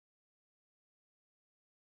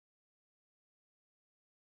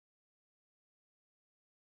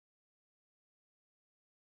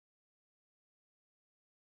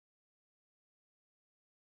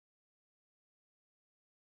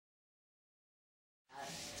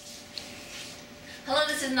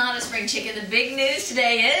this is not a spring chicken. The big news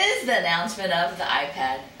today is the announcement of the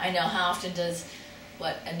iPad. I know, how often does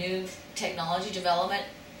a new technology development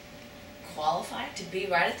qualify to be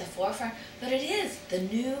right at the forefront? But it is the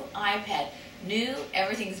new iPad. New,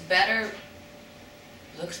 everything's better,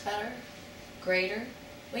 looks better, greater.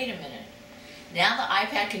 Wait a minute. Now the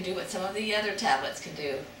iPad can do what some of the other tablets can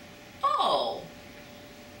do. Oh,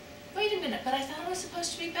 wait a minute, but I thought it was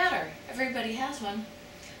supposed to be better. Everybody has one.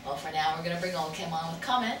 Well, for now, we're going to bring Oldecam on with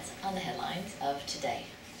comments on the headlines of today.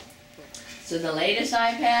 So the latest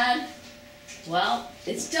iPad, well,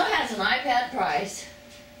 it still has an iPad price.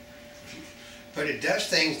 But it does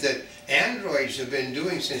things that Androids have been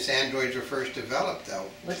doing since Androids were first developed, though.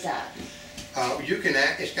 What's that?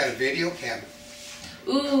 It's got a video camera.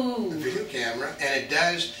 Ooh. A video camera, and it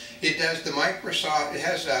does the Microsoft, it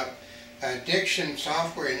has a diction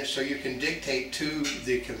software in it, so you can dictate to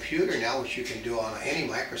the computer now, which you can do on any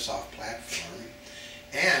Microsoft platform.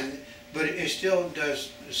 But it still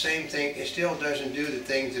does the same thing. It still doesn't do the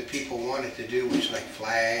things that people want it to do, which is like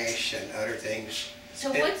Flash and other things.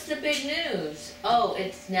 So what's the big news? Oh,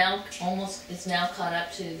 it's now caught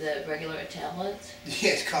up to the regular tablets?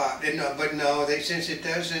 Yeah, it's caught. But no, since it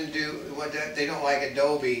doesn't do they don't like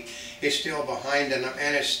Adobe, it's still behind them,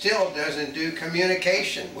 and it still doesn't do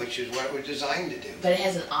communication, which is what it was designed to do. But it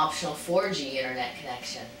has an optional 4G internet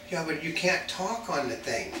connection. Yeah, but you can't talk on the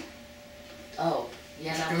thing. Oh.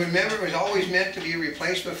 Yeah, no. Remember, it was always meant to be a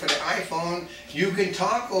replacement for the iPhone. You can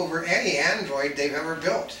talk over any Android they've ever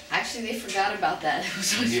built. Actually, they forgot about that. It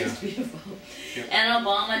was always so beautiful. Yeah. And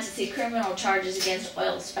Obama to see criminal charges against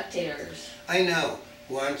oil spectators. I know.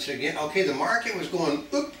 Once again, okay, the market was going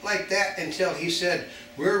oop like that until he said,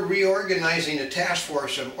 we're reorganizing the task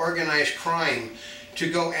force of organized crime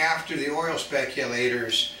to go after the oil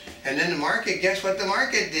speculators. And then the market, guess what the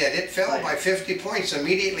market did? It fell by 50 points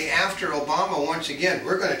immediately after Obama. Once again,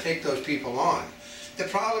 we're going to take those people on. The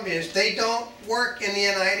problem is they don't work in the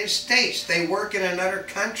United States. They work in another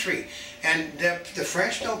country. And the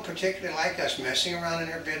French don't particularly like us messing around in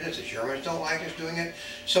their business. The Germans don't like us doing it.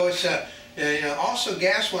 So it's also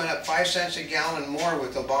gas went up 5 cents a gallon more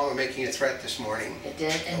with Obama making a threat this morning. It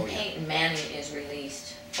did. And Peyton Manning is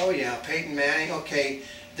released. Oh yeah, Peyton Manning. Okay.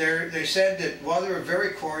 They said that while they were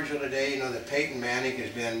very cordial today, that Peyton Manning has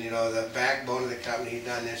been, the backbone of the company. He's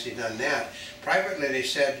done this, he's done that. Privately, they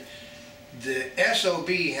said the SOB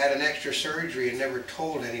had an extra surgery and never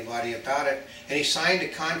told anybody about it, and he signed a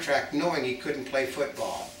contract knowing he couldn't play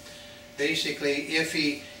football. Basically, if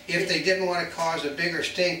they didn't want to cause a bigger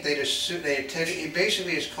stink, it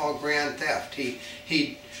basically is called grand theft.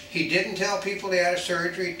 He didn't tell people he had a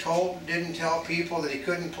surgery, didn't tell people that he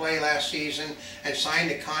couldn't play last season, and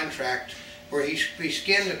signed a contract where he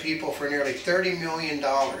skinned the people for nearly $30 million.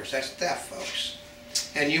 That's theft, folks.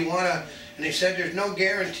 And they said there's no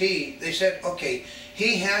guarantee. They said, okay,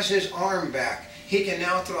 he has his arm back. He can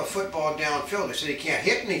now throw a football downfield. They said he can't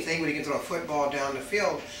hit anything, but he can throw a football down the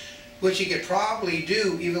field, which he could probably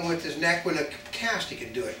do even with his neck. With a cast, he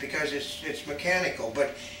could do it because it's mechanical,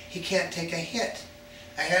 but he can't take a hit.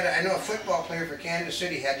 I know a football player for Kansas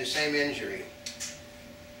City had the same injury.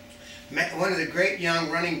 One of the great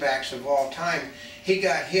young running backs of all time, he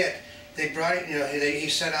got hit. They brought it, he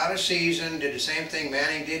set out a season, did the same thing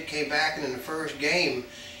Manning did, came back, and in the first game,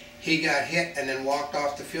 he got hit and then walked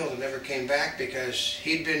off the field and never came back because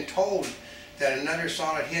he'd been told that another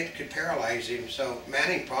solid hit could paralyze him. So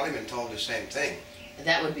Manning probably been told the same thing.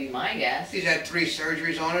 That would be my guess. He's had 3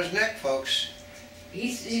 surgeries on his neck, folks.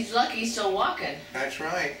 He's lucky he's still walking. That's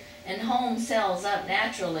right. And home sells up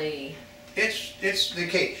naturally. It's the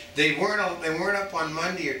case. They weren't up on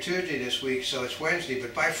Monday or Tuesday this week, so it's Wednesday.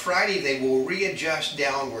 But by Friday they will readjust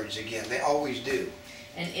downwards again. They always do.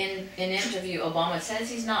 And in an interview, Obama says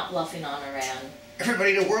he's not bluffing on Iran.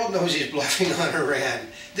 Everybody in the world knows he's bluffing on Iran.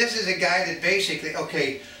 This is a guy that basically,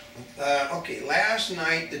 okay, last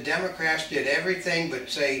night the Democrats did everything but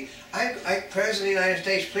say, President of the United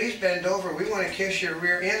States, please bend over. We want to kiss your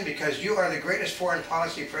rear end because you are the greatest foreign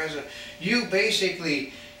policy president. You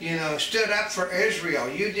basically, stood up for Israel.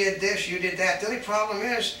 You did this, you did that. The only problem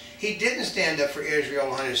is he didn't stand up for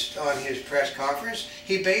Israel on his press conference.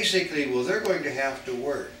 He basically, well, they're going to have to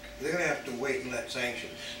work. They're going to have to wait and let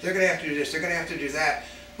sanctions. They're going to have to do this. They're going to have to do that,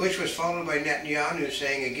 which was followed by Netanyahu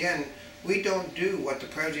saying again, we don't do what the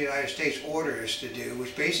President of the United States orders us to do,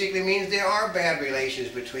 which basically means there are bad relations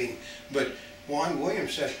between. But Juan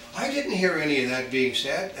Williams said, I didn't hear any of that being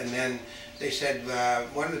said. And then they said,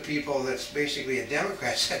 one of the people that's basically a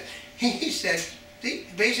Democrat said, he said,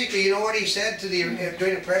 basically, you know what he said to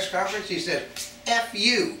during the press conference? He said, F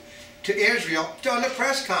you. to Israel on the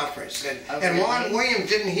press conference. And really? Juan Williams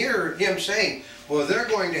didn't hear him saying, well, they're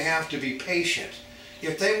going to have to be patient.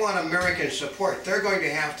 If they want American support, they're going to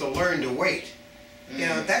have to learn to wait. You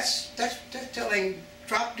know, that's telling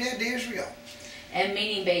drop dead to Israel. And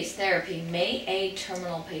meaning-based therapy may aid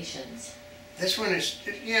terminal patients. This one is,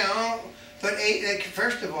 you know, but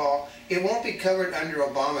first of all, it won't be covered under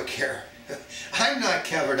Obamacare. I'm not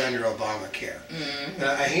covered under Obamacare.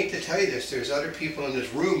 I hate to tell you this, there's other people in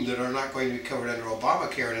this room that are not going to be covered under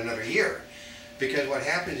Obamacare in another year. Because what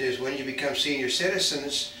happens is when you become senior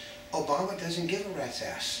citizens, Obama doesn't give a rat's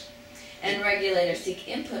ass. And regulators seek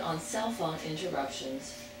input on cell phone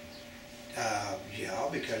interruptions. Yeah,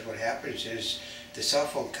 because what happens is the cell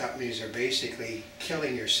phone companies are basically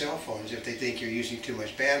killing your cell phones if they think you're using too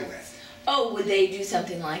much bandwidth. Oh, would they do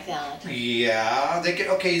something like that? Yeah, they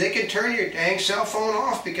can turn your dang cell phone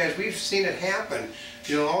off because we've seen it happen.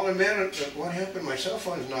 You know, all the minute, what happened? My cell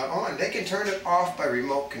phone's not on. They can turn it off by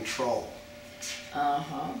remote control.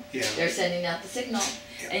 Yeah. They're sending out the signal.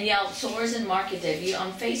 Yeah. And Yelp soars in market debut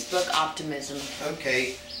on Facebook optimism.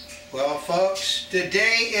 Okay. Well, folks,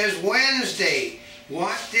 today is Wednesday.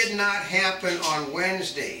 What did not happen on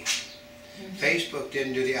Wednesday? Facebook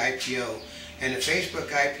didn't do the IPO. And the Facebook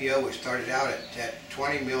IPO was started out at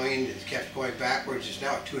 20 million. It kept going backwards. It's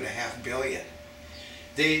now at 2.5 billion.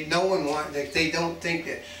 They don't think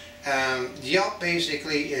that Yelp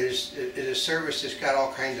basically is a service that's got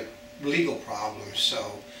all kinds of legal problems.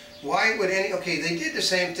 So why would they did the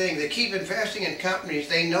same thing. They keep investing in companies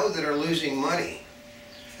they know that are losing money.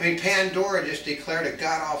 I mean, Pandora just declared a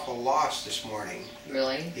god-awful loss this morning.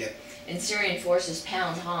 Really? Yep. And Syrian forces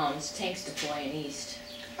pound Homs, tanks deploy in east.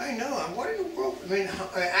 I know. What in the world? I mean,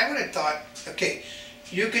 I would have thought, okay,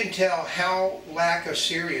 you can tell how lack of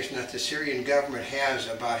seriousness the Syrian government has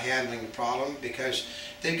about handling the problem because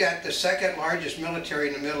they've got the second largest military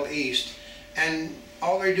in the Middle East, and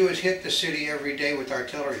all they do is hit the city every day with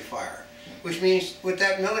artillery fire, which means with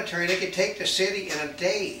that military they could take the city in a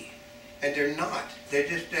day, and they're not. They're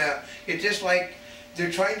just, it's just like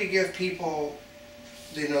they're trying to give people,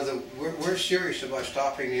 you know, we're serious about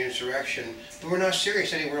stopping the insurrection, but we're not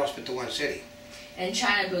serious anywhere else but the one city. And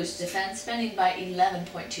China boosts defense spending by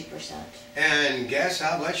 11.2%. And guess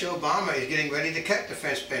how much Obama is getting ready to cut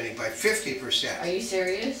defense spending by 50%. Are you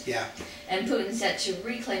serious? Yeah. And Putin set to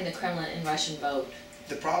reclaim the Kremlin in Russian vote.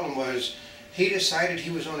 The problem was he decided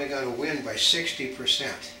he was only going to win by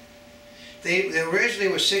 60%. They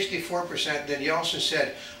originally was 64%, then Yeltsin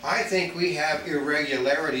said, I think we have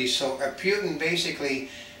irregularities, so Putin basically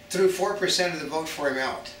threw 4% of the vote for him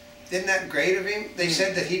out. Isn't that great of him? They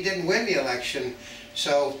said that he didn't win the election,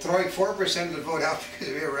 so throwing 4% of the vote out because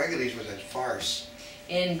of irregularities was a farce.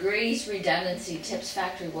 In Greece, redundancy tips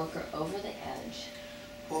factory worker over the edge.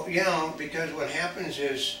 Well, you know, because what happens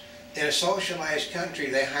is, in a socialized country,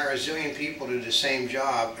 they hire a zillion people to do the same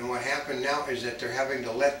job, and what happened now is that they're having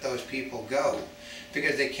to let those people go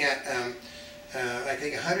because they can't, I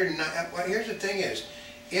think 109, well, here's the thing is,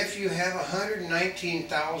 if you have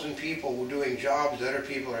 119,000 people doing jobs that other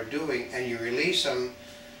people are doing and you release them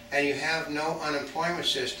and you have no unemployment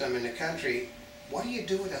system in the country, what do you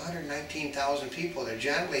do with 119,000 people that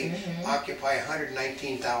generally occupy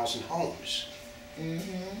 119,000 homes?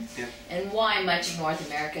 Yeah. And why much of North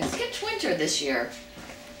America skipped winter this year?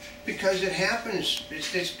 Because it happens.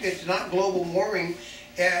 It's not global warming.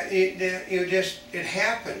 It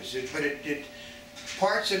happens. But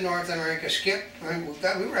parts of North America skipped. I mean,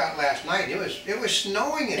 we were out last night. It was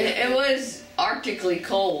snowing. It was arctically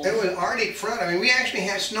cold. It was Arctic front. I mean, we actually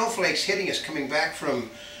had snowflakes hitting us coming back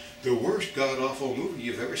from the worst god-awful movie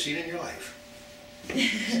you've ever seen in your life.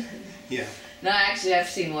 Yeah. No, actually, I've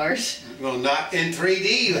seen worse. Well, not in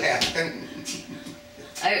 3D, you haven't.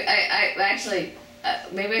 I actually,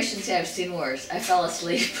 maybe I shouldn't say I've seen worse. I fell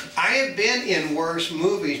asleep. I have been in worse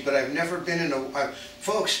movies, but I've never been in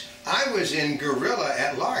folks, I was in Gorilla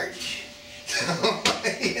at Large.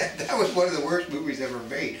 Yeah, that was one of the worst movies ever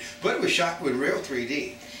made. But it was shot with real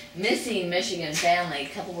 3D. Missing Michigan family,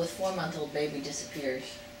 couple with 4-month-old baby disappears.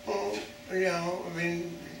 Well, you know, I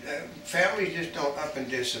mean, families just don't up and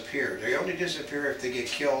disappear. They only disappear if they get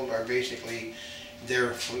killed or basically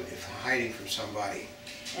they're hiding from somebody.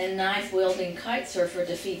 And knife-wielding kite surfer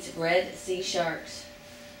defeats Red Sea sharks.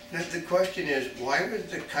 Now, the question is, why was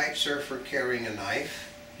the kite surfer carrying a knife?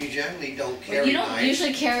 You generally don't carry knives. You don't knives.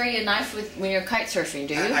 usually carry a knife when you're kite surfing,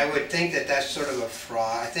 do you? I would think that that's sort of a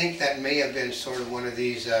fraud. I think that may have been sort of one of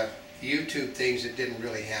these YouTube things that didn't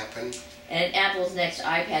really happen. And Apple's next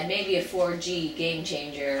iPad may be a 4G game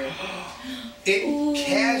changer. It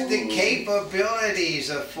has the capabilities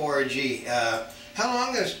of 4G. How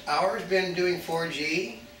long has ours been doing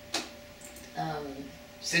 4G?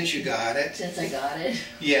 Since you got it. Since I got it.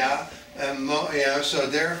 Yeah. Yeah, so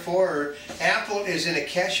therefore, Apple is in a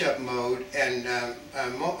catch-up mode, and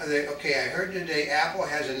okay, I heard today Apple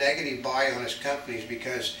has a negative buy on its companies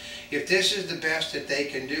because if this is the best that they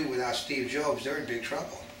can do without Steve Jobs, they're in big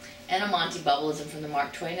trouble. And a Monty Bubbleism from the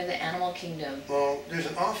Mark Twain of the Animal Kingdom. Well, there's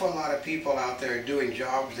an awful lot of people out there doing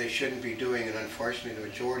jobs they shouldn't be doing, and unfortunately the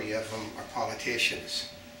majority of them are politicians.